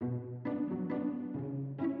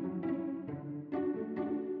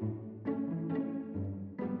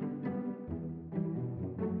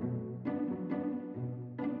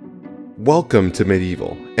Welcome to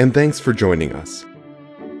Medieval, and thanks for joining us.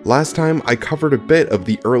 Last time I covered a bit of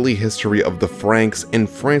the early history of the Franks and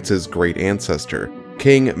France's great ancestor,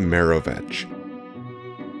 King Merovech.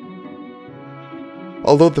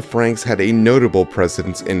 Although the Franks had a notable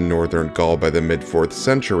presence in northern Gaul by the mid-4th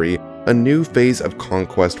century, a new phase of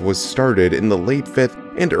conquest was started in the late 5th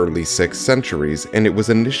and early 6th centuries, and it was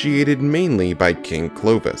initiated mainly by King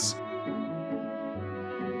Clovis.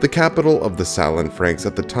 The capital of the Salon Franks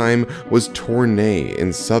at the time was Tournai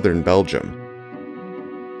in southern Belgium.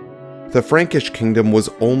 The Frankish kingdom was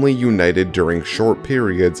only united during short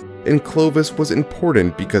periods, and Clovis was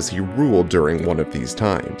important because he ruled during one of these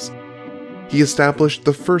times. He established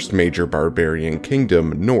the first major barbarian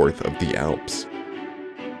kingdom north of the Alps.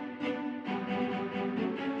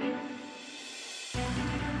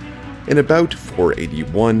 In about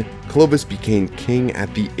 481, Clovis became king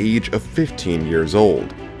at the age of 15 years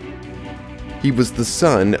old. He was the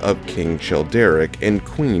son of King Childeric and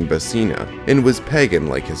Queen Basina, and was pagan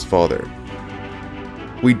like his father.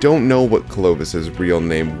 We don't know what Clovis's real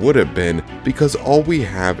name would have been because all we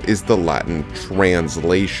have is the Latin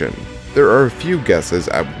translation. There are a few guesses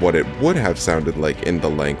at what it would have sounded like in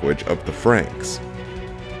the language of the Franks.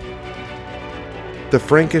 The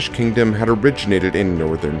Frankish kingdom had originated in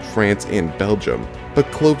northern France and Belgium, but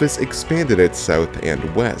Clovis expanded it south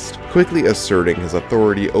and west, quickly asserting his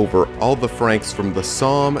authority over all the Franks from the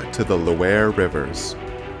Somme to the Loire rivers.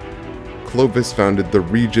 Clovis founded the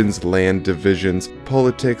region's land divisions,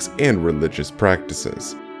 politics, and religious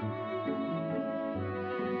practices.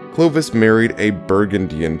 Clovis married a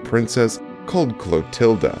Burgundian princess called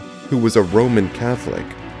Clotilda, who was a Roman Catholic.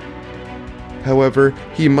 However,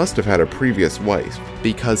 he must have had a previous wife,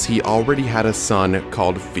 because he already had a son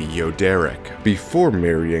called Theoderic before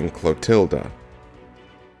marrying Clotilda.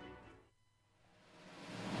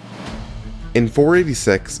 In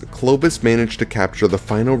 486, Clovis managed to capture the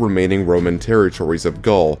final remaining Roman territories of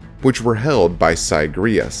Gaul, which were held by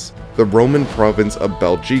Syagrius. The Roman province of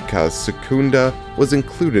Belgica Secunda was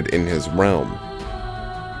included in his realm.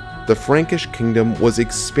 The Frankish kingdom was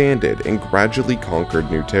expanded and gradually conquered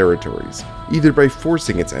new territories, either by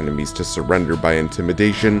forcing its enemies to surrender by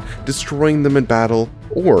intimidation, destroying them in battle,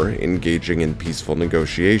 or engaging in peaceful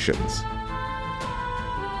negotiations.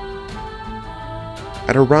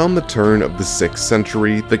 At around the turn of the 6th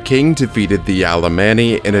century, the king defeated the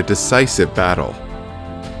Alemanni in a decisive battle.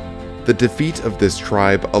 The defeat of this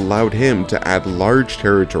tribe allowed him to add large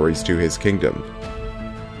territories to his kingdom.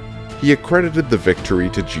 He accredited the victory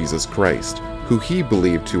to Jesus Christ, who he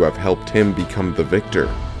believed to have helped him become the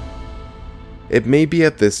victor. It may be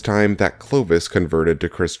at this time that Clovis converted to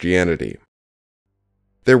Christianity.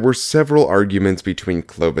 There were several arguments between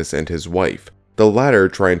Clovis and his wife, the latter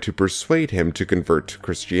trying to persuade him to convert to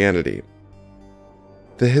Christianity.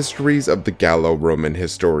 The histories of the Gallo-Roman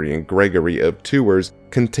historian Gregory of Tours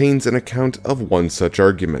contains an account of one such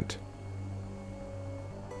argument.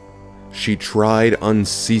 She tried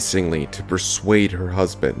unceasingly to persuade her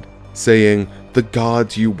husband, saying, "The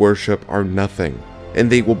gods you worship are nothing, and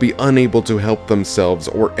they will be unable to help themselves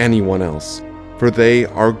or anyone else, for they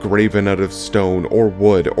are graven out of stone or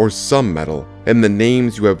wood or some metal, and the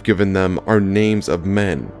names you have given them are names of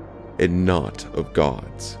men, and not of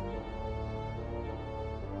gods."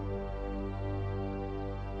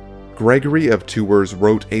 Gregory of Tours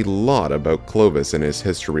wrote a lot about Clovis in his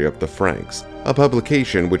History of the Franks, a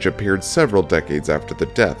publication which appeared several decades after the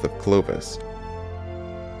death of Clovis.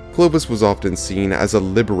 Clovis was often seen as a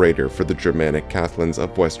liberator for the Germanic Catholics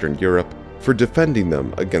of Western Europe, for defending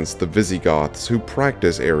them against the Visigoths who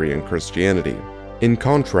practice Arian Christianity. In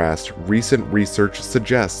contrast, recent research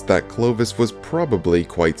suggests that Clovis was probably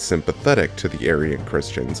quite sympathetic to the Arian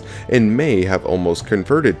Christians, and may have almost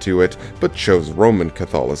converted to it, but chose Roman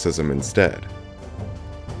Catholicism instead.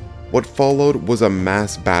 What followed was a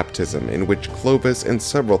mass baptism in which Clovis and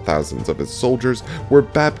several thousands of his soldiers were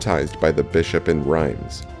baptized by the bishop in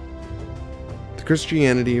Reims.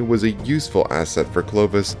 Christianity was a useful asset for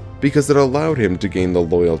Clovis because it allowed him to gain the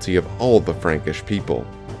loyalty of all the Frankish people.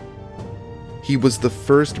 He was the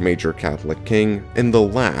first major Catholic king and the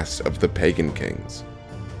last of the pagan kings.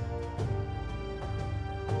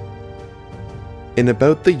 In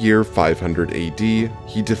about the year 500 AD,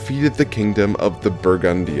 he defeated the kingdom of the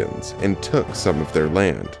Burgundians and took some of their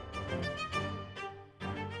land.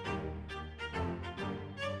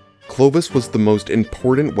 Clovis was the most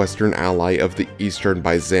important Western ally of the Eastern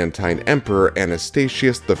Byzantine Emperor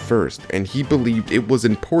Anastasius I, and he believed it was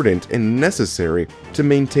important and necessary to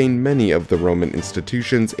maintain many of the Roman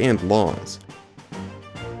institutions and laws.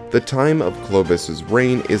 the time of Clovis's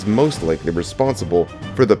reign is most likely responsible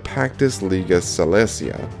for the Pactus Legis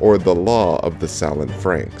Salacia, or the Law of the Salian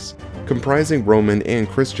Franks, comprising Roman and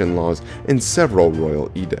Christian laws and several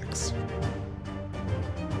royal edicts.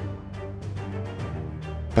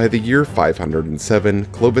 By the year 507,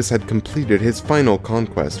 Clovis had completed his final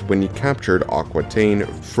conquest when he captured Aquitaine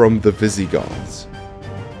from the Visigoths.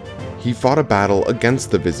 He fought a battle against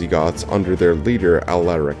the Visigoths under their leader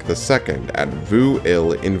Alaric II at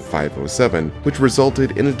Vaux-Ile in 507, which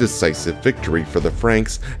resulted in a decisive victory for the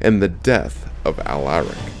Franks and the death of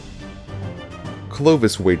Alaric.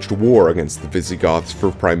 Clovis waged war against the Visigoths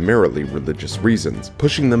for primarily religious reasons,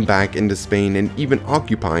 pushing them back into Spain and even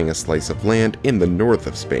occupying a slice of land in the north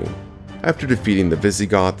of Spain. After defeating the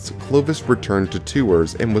Visigoths, Clovis returned to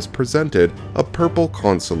Tours and was presented a purple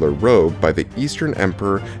consular robe by the Eastern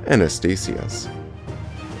Emperor Anastasius.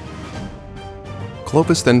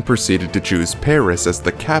 Clovis then proceeded to choose Paris as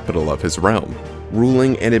the capital of his realm,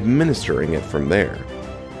 ruling and administering it from there.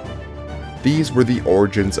 These were the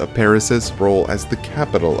origins of Paris's role as the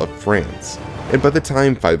capital of France, and by the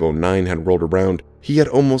time 509 had rolled around, he had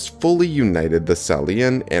almost fully united the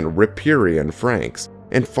Salian and Ripuarian Franks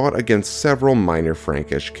and fought against several minor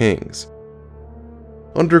Frankish kings.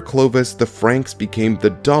 Under Clovis, the Franks became the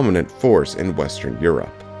dominant force in Western Europe.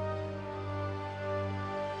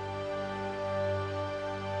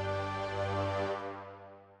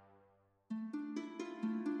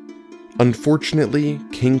 Unfortunately,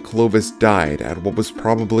 King Clovis died at what was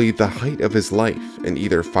probably the height of his life in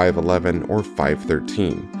either 511 or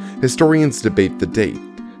 513. Historians debate the date.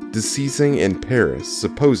 Deceasing in Paris,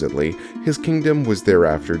 supposedly, his kingdom was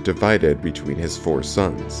thereafter divided between his 4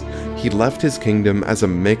 sons. He left his kingdom as a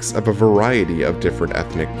mix of a variety of different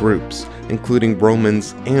ethnic groups, including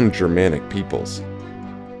Romans and Germanic peoples.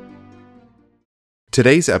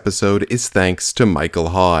 Today's episode is thanks to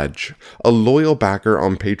Michael Hodge, a loyal backer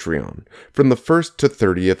on Patreon. From the 1st to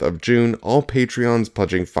 30th of June, all Patreons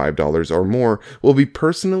pledging $5 or more will be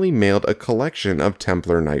personally mailed a collection of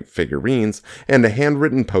Templar Knight figurines and a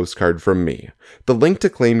handwritten postcard from me. The link to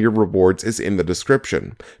claim your rewards is in the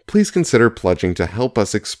description. Please consider pledging to help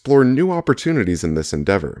us explore new opportunities in this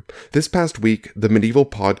endeavor. This past week, the Medieval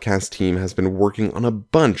Podcast team has been working on a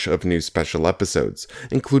bunch of new special episodes,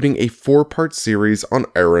 including a 4-part series on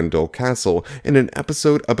Arundel Castle and an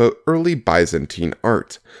episode about early Byzantine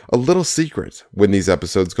art. A little secret, when these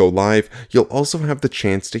episodes go live, you'll also have the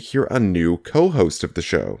chance to hear a new co-host of the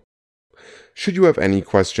show. Should you have any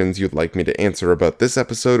questions you'd like me to answer about this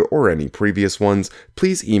episode or any previous ones,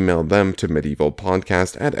 please email them to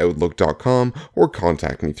medievalpodcast@outlook.com or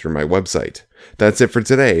contact me through my website. That's it for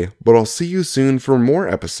today, but I'll see you soon for more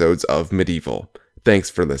episodes of Medieval.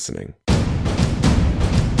 Thanks for listening.